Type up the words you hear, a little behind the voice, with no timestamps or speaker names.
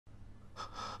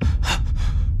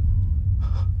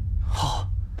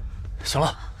行了，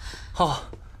浩浩，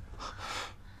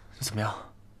你怎么样？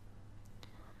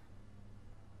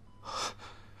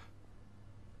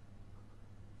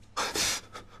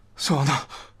宋瑶呢？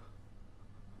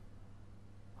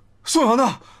宋瑶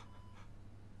呢？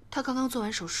他刚刚做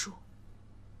完手术。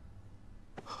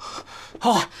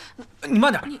浩浩，你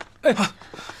慢点。哎，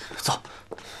走。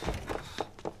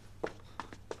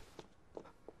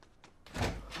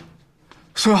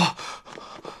宋瑶。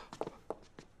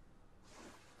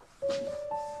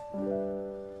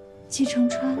 季承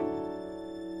川，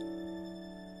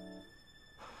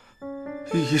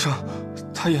医生，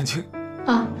他眼睛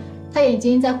啊，他已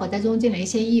经在火灾中尽了一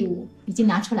些义务，已经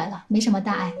拿出来了，没什么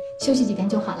大碍，休息几天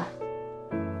就好了。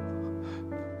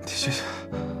谢谢。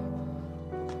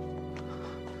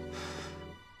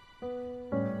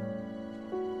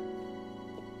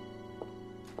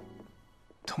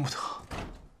疼不疼？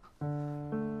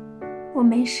我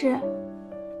没事。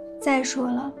再说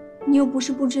了。 你又不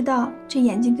是不知道这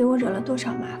眼睛给我惹了多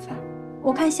少麻烦，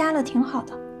我看瞎了挺好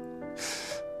的。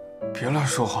别乱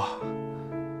说话，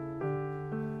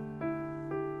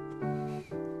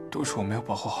都是我没有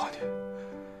保护好你。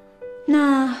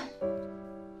那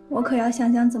我可要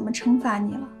想想怎么惩罚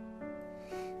你了。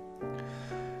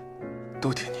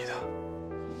都听你的。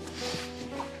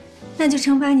那就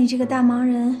惩罚你这个大忙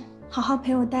人，好好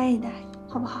陪我待一待，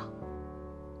好不好？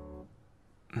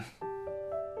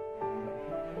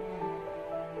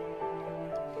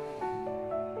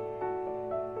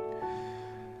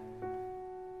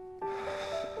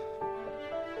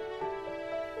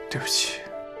 对不起，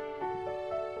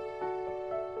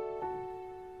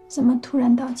怎么突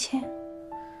然道歉？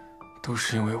都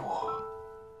是因为我，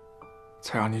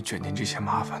才让你卷进这些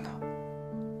麻烦的。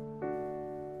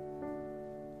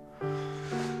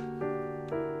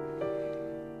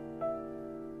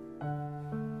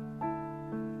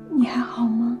你还好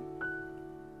吗？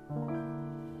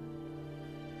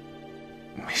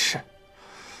没事。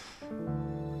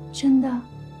真的。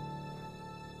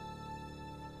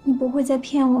 你不会再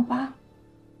骗我吧？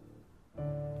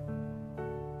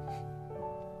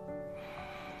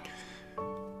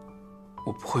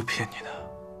我不会骗你的。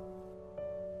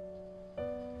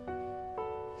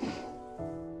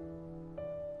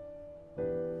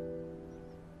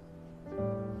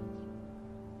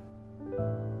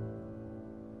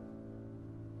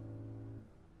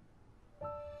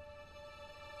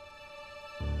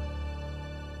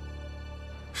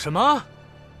什么？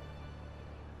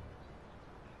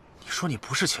 说你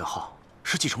不是秦昊，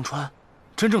是季承川，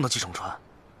真正的季承川。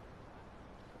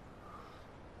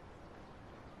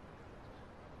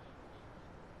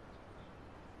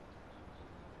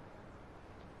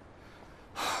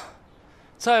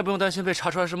再也不用担心被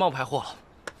查出来是冒牌货了。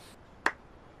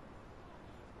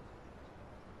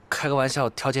开个玩笑，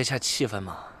调节一下气氛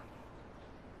嘛。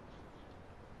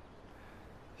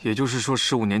也就是说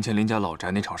，15年前林家老宅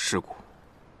那场事故，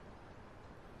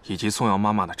以及宋瑶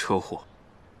妈妈的车祸。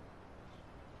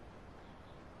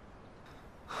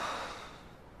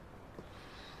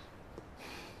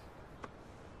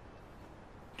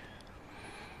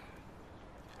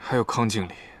 还有康经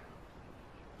理，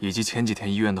以及前几天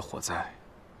医院的火灾，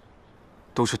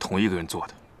都是同一个人做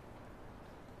的。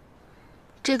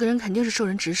这个人肯定是受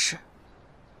人指使。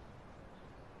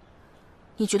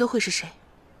你觉得会是谁？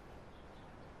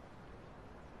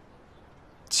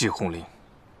季红林，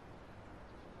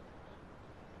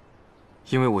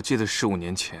因为我记得15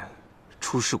年前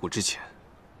出事故之前，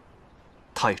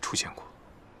他也出现过。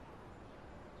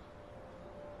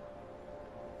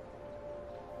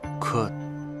可。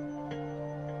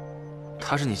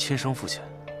 他是你亲生父亲，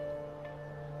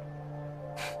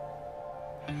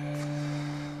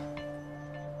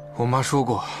我妈说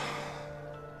过，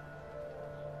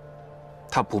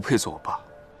他不配做我爸。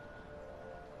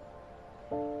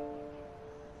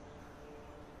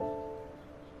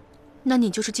那你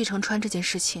就是季承川这件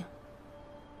事情，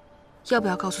要不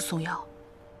要告诉宋瑶？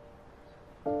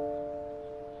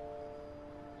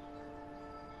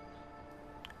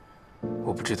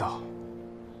我不知道。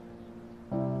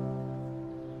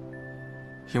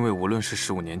 因为无论是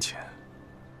15年前，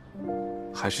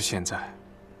还是现在，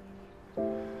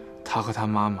他和他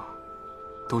妈妈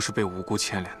都是被无辜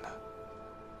牵连的，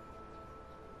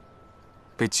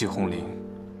被季红林，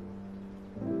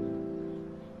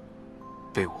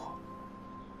被我。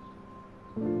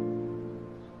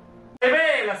预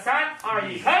备了，3、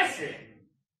2、1，开始。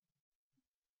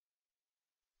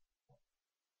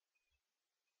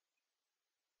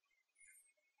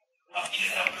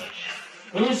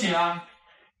不用洗啊。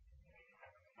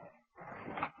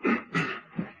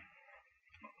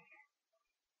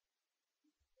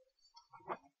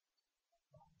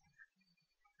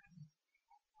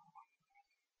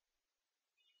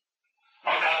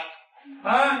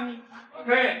来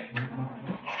 ，OK。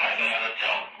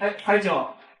哎，还有酒。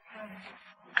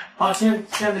好，先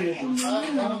这个，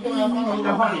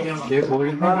再放里面吧。别国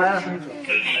人。来了。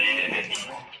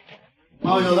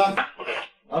好，有的。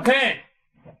OK。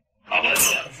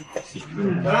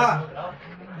来了。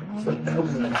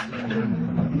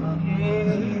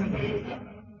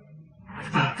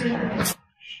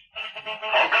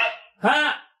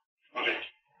看。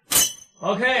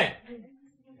OK。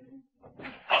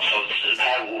好，手持拍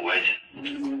5为止。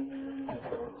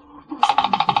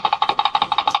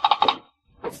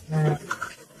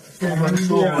我们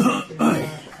说，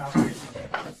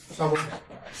上播。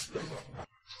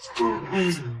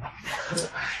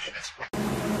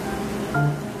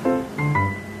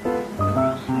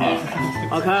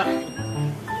好看。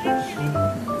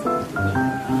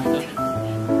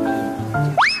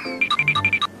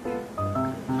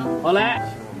好来。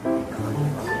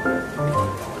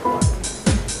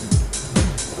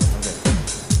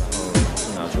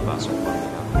然后就把手放给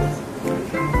他，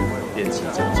踮起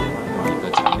脚尖，用一个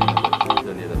强烈的、热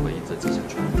烈的回应着季承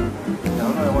川。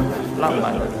浪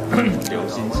漫的流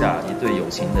星下，一对有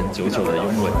情人久久的拥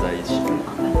吻在一起，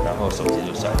然后手机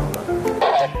就闪了。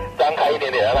张开一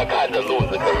点点，让他看着路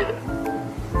是可以的。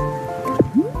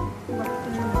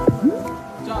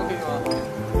这样可以吗？